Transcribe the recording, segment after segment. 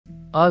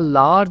a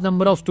large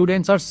number of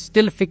students are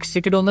still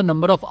fixated on the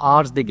number of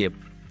hours they give,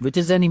 which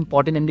is an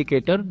important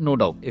indicator, no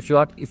doubt. If you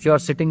are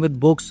sitting with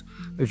books,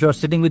 if you are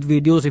sitting with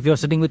videos, if you are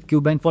sitting with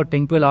Cubank for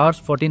 10, 12 hours,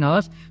 14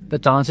 hours, the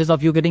chances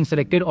of you getting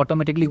selected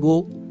automatically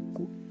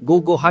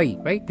go high,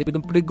 right? They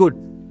become pretty good.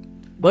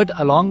 But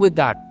along with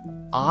that,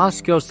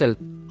 ask yourself,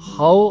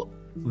 how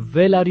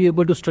well are you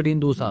able to study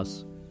in those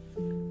hours?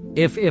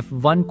 If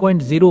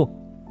 1.0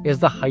 is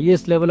the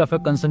highest level of your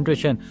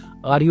concentration,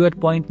 are you at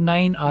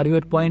 0.9, are you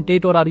at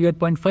 0.8, or are you at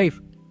 0.5?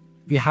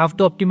 We have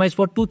to optimize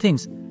for two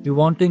things. We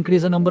want to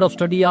increase the number of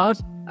study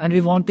hours, and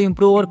we want to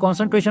improve our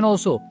concentration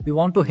also. We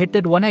want to hit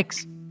that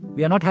 1x.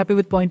 We are not happy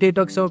with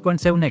 0.8x or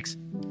 0.7x.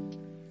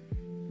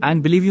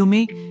 And believe you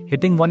me,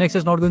 hitting 1x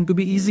is not going to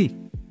be easy.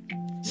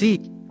 See,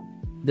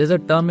 there's a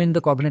term in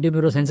the cognitive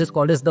neurosciences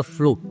called as the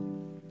flow.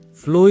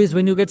 Flow is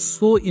when you get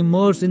so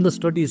immersed in the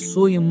studies,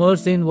 so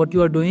immersed in what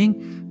you are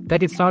doing,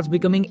 that it starts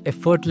becoming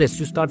effortless.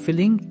 You start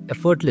feeling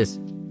effortless.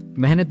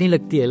 मेहनत नहीं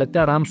लगती है, लगता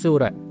है आराम से हो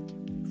रहा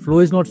है. Flow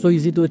is not so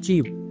easy to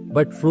achieve,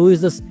 but flow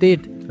is the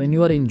state when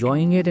you are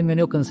enjoying it and when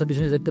your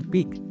concentration is at the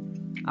peak.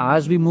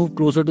 As we move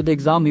closer to the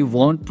exam, we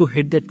want to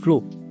hit that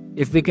flow.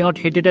 If we cannot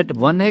hit it at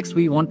 1x,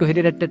 we want to hit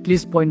it at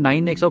least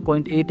 0.9x or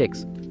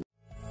 0.8x.